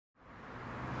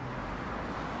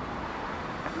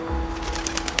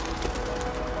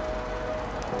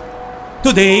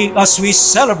Today, as we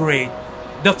celebrate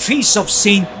the feast of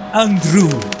Saint Andrew,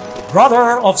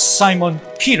 brother of Simon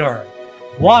Peter,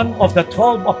 one of the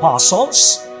 12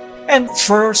 apostles, and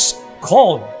first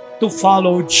called to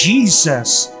follow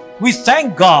Jesus, we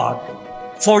thank God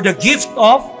for the gift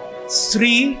of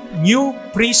 3 new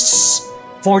priests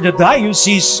for the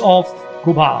Diocese of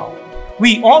Cubao.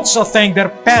 We also thank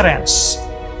their parents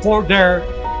for their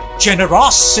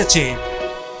generosity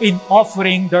in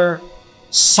offering their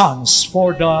sons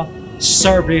for the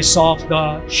service of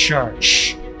the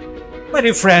church. My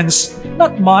dear friends,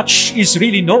 not much is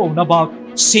really known about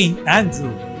Saint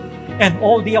Andrew and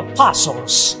all the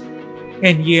apostles,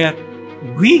 and yet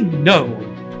we know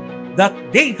that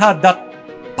they had that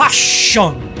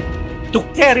passion to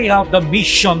carry out the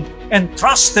mission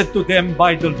entrusted to them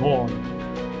by the Lord,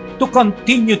 to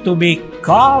continue to make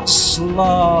God's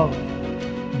love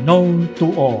known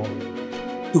to all.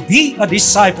 To be a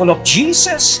disciple of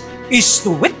Jesus is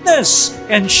to witness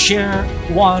and share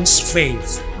one's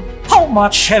faith. How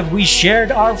much have we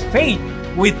shared our faith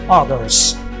with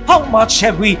others? How much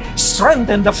have we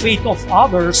strengthened the faith of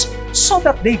others so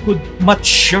that they could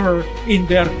mature in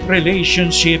their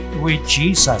relationship with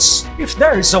Jesus? If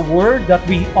there is a word that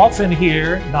we often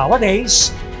hear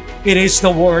nowadays, it is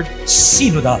the word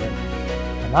synodal.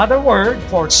 Another word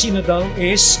for synodal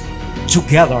is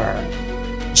together.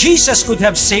 Jesus could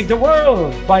have saved the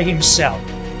world by himself,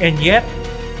 and yet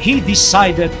he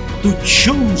decided to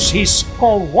choose his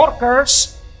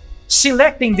co-workers,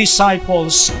 selecting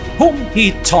disciples whom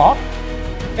he taught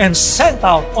and sent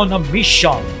out on a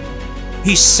mission.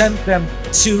 He sent them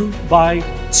 2 by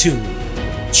 2.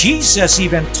 Jesus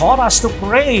even taught us to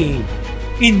pray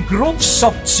in groups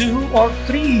of 2 or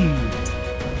 3,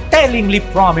 tellingly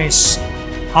promised,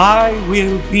 I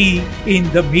will be in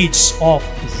the midst of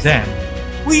them.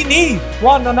 We need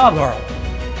one another,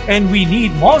 and we need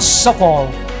most of all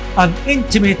an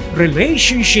intimate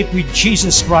relationship with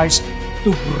Jesus Christ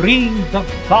to bring the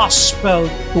gospel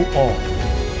to all.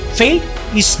 Faith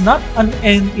is not an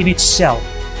end in itself.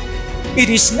 It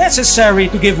is necessary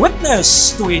to give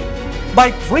witness to it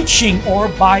by preaching or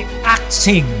by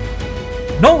acting.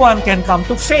 No one can come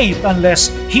to faith unless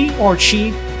he or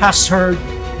she has heard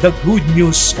the good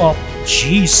news of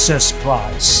Jesus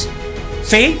Christ.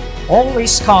 Faith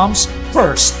always comes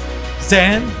first,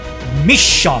 then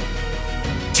mission.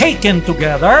 Taken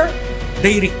together,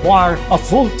 they require a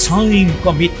full-time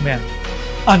commitment,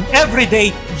 an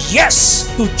everyday yes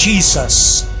to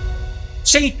Jesus.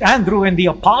 Saint Andrew and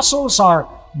the apostles are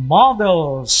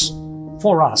models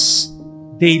for us.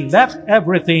 They left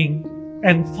everything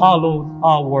and followed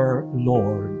our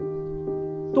Lord.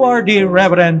 To our dear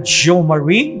Reverend Jo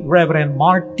Marie, Reverend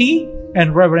Marty,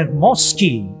 and Reverend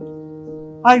Mosky,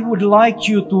 I would like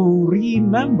you to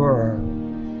remember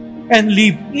and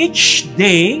live each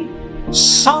day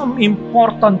some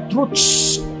important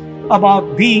truths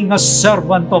about being a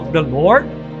servant of the Lord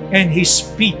and His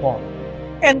people,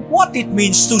 and what it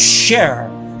means to share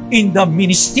in the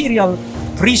ministerial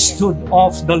priesthood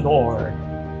of the Lord.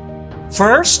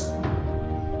 First,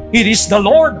 it is the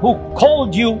Lord who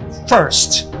called you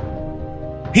first.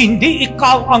 Hindi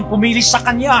ikaw ang pumili sa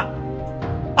Kanya.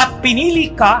 At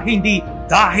pinili ka hindi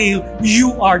dahil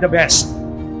you are the best.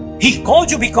 He called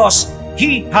you because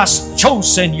He has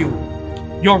chosen you.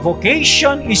 Your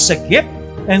vocation is a gift,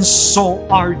 and so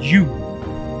are you.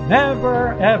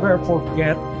 Never ever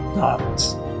forget that.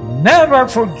 Never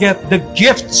forget the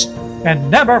gifts,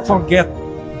 and never forget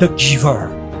the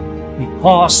giver.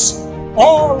 Because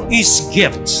all is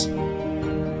gift.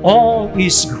 All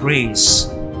is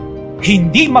grace.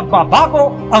 Hindi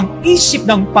magbabago ang isip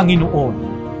ng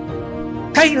Panginoon.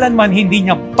 Kailanman hindi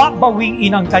niya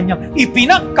babawiin ang kanyang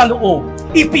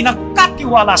ipinagkaloob,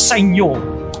 ipinagkatiwala sa inyo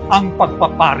ang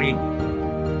pagpapari.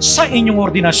 Sa inyong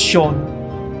ordinasyon,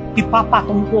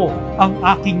 ipapatong ko ang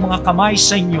aking mga kamay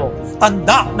sa inyo,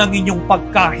 tanda ng inyong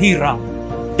pagkahirang.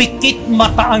 Pikit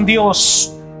mata ang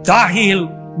Diyos dahil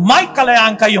may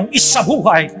kalayaan kayong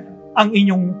isabuhay ang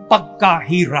inyong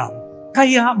pagkahirang.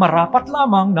 Kaya marapat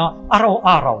lamang na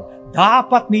araw-araw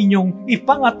dapat ninyong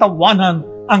ipangatawanan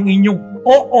ang inyong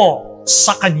oo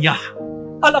sa Kanya.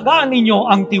 Alagaan ninyo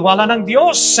ang tiwala ng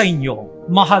Diyos sa inyo.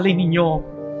 Mahalin ninyo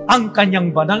ang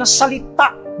Kanyang banal na salita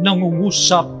na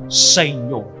ngungusap sa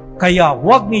inyo. Kaya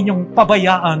huwag ninyong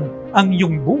pabayaan ang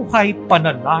iyong buhay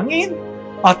panalangin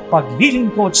at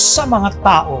paglilingkod sa mga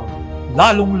tao,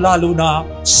 lalong-lalo na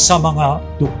sa mga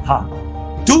dukha.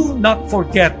 Do not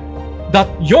forget that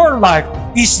your life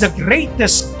is the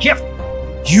greatest gift.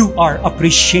 You are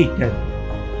appreciated,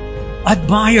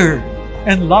 admired,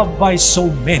 and loved by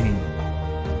so many.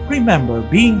 Remember,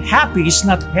 being happy is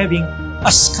not having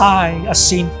a sky,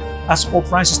 as Pope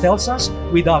Francis tells us,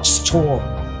 without storm,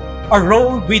 a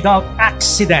road without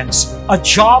accidents, a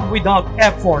job without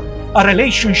effort, a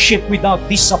relationship without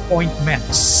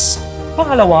disappointments.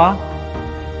 Pangalawa,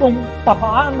 kung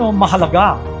papaano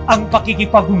mahalaga ang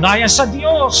pakikipag-ugnayan sa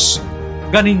Diyos,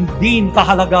 ganin din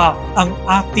kahalaga ang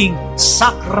ating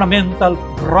sacramental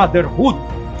brotherhood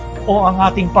o ang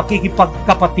ating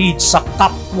pakikipagkapatid sa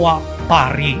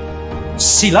kapwa-pari.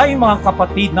 Sila'y mga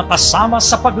kapatid na kasama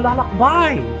sa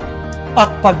paglalakbay at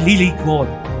paglilingkod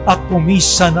at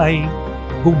kumisan ay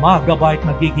gumagabay at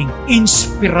nagiging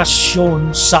inspirasyon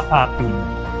sa atin.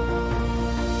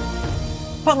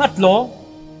 Pangatlo,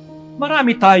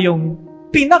 marami tayong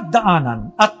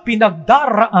pinagdaanan at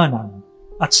pinagdaraanan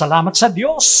at salamat sa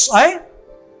Diyos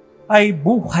ay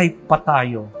buhay pa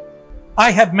tayo. I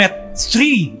have met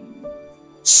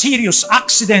 3 serious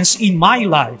accidents in my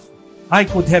life. I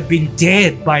could have been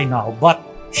dead by now, but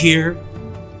here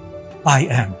I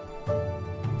am.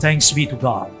 Thanks be to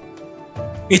God.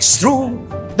 It's through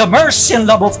the mercy and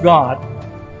love of God,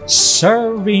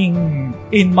 serving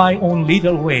in my own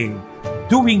little way,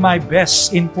 doing my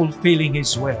best in fulfilling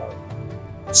His will.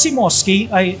 Si Moski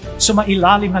ay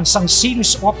sumailalim ng isang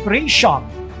serious operation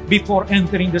before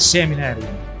entering the seminary.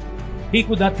 He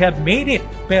could not have made it,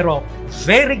 pero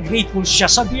very grateful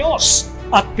siya sa Diyos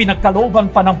at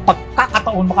pinagkalooban pa ng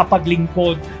pagkakataon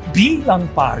makapaglingkod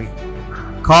bilang pari.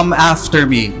 Come after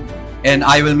me, and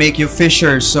I will make you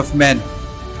fishers of men.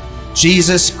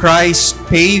 Jesus Christ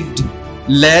paved,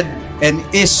 led, and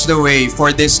is the way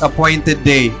for this appointed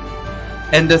day.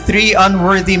 And the 3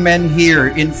 unworthy men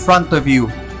here in front of you,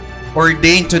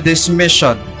 ordained to this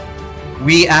mission,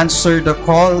 we answered the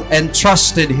call and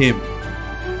trusted Him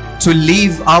to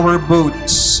leave our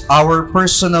boats, our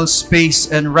personal space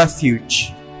and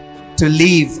refuge, to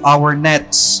leave our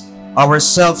nets, our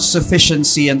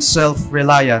self-sufficiency and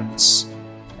self-reliance,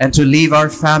 and to leave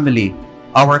our family,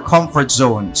 our comfort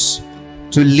zones,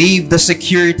 to leave the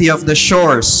security of the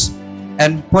shores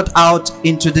and put out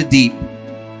into the deep,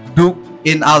 Duc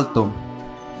in altum,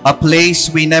 a place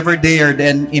we never dared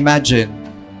and imagined,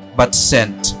 but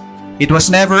sent. It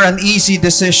was never an easy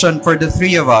decision for the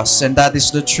 3 of us, and that is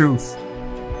the truth.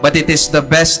 But it is the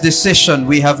best decision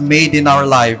we have made in our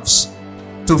lives,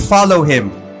 to follow Him,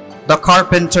 the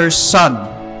carpenter's son,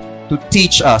 to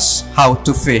teach us how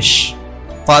to fish.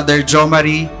 Father Jo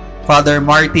Marie, Father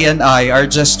Marty, and I are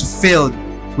just filled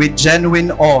with genuine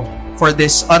awe for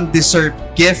this undeserved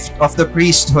gift of the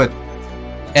priesthood,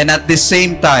 and at the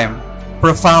same time,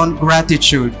 profound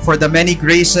gratitude for the many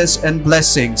graces and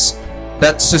blessings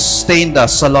that sustained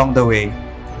us along the way.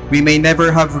 We may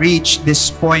never have reached this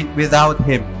point without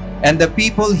Him and the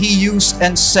people He used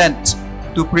and sent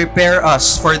to prepare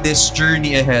us for this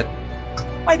journey ahead.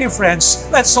 My dear friends,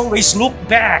 let's always look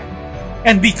back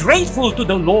and be grateful to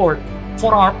the Lord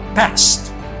for our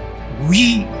past.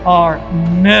 We are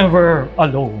never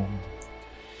alone.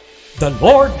 The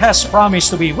Lord has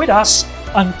promised to be with us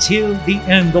until the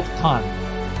end of time.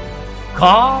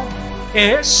 God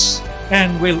is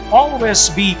and will always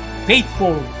be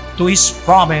faithful to His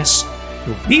promise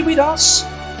to be with us,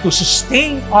 to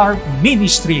sustain our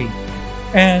ministry,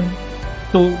 and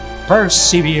to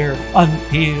persevere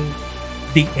until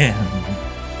the end.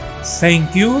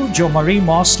 Thank you, Jo Marie,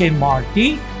 Mosque, and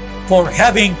Marty, for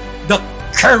having the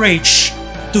courage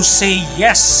to say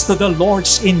yes to the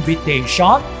Lord's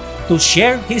invitation to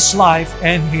share His life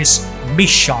and His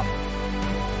mission.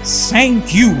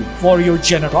 Thank you for your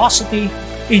generosity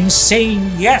in saying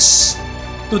yes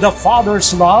to the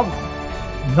Father's love,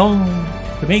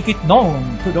 to make it known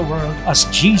to the world as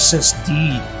Jesus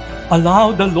did.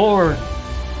 Allow the Lord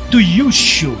to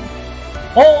use you,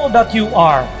 all that you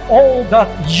are, all that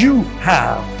you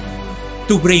have,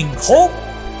 to bring hope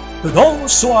to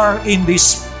those who are in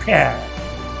despair,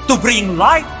 to bring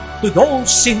light to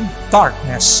those in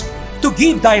darkness, to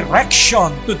give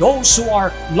direction to those who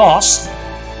are lost,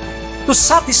 to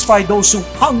satisfy those who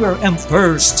hunger and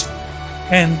thirst,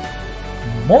 and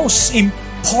most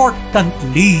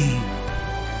importantly,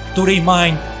 to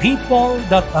remind people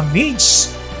that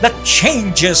amidst the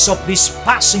changes of this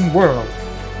passing world,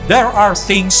 there are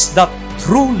things that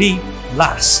truly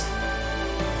last.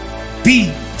 Be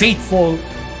faithful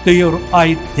to your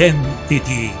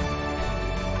identity.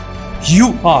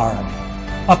 You are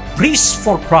a priest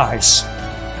for Christ,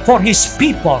 for His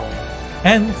people,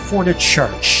 and for the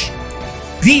Church.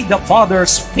 Be the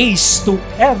Father's face to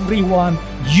everyone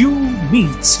you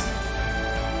meet.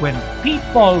 When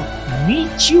people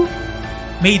meet you,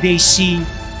 may they see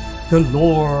the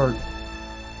Lord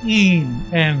in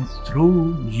and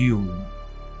through you.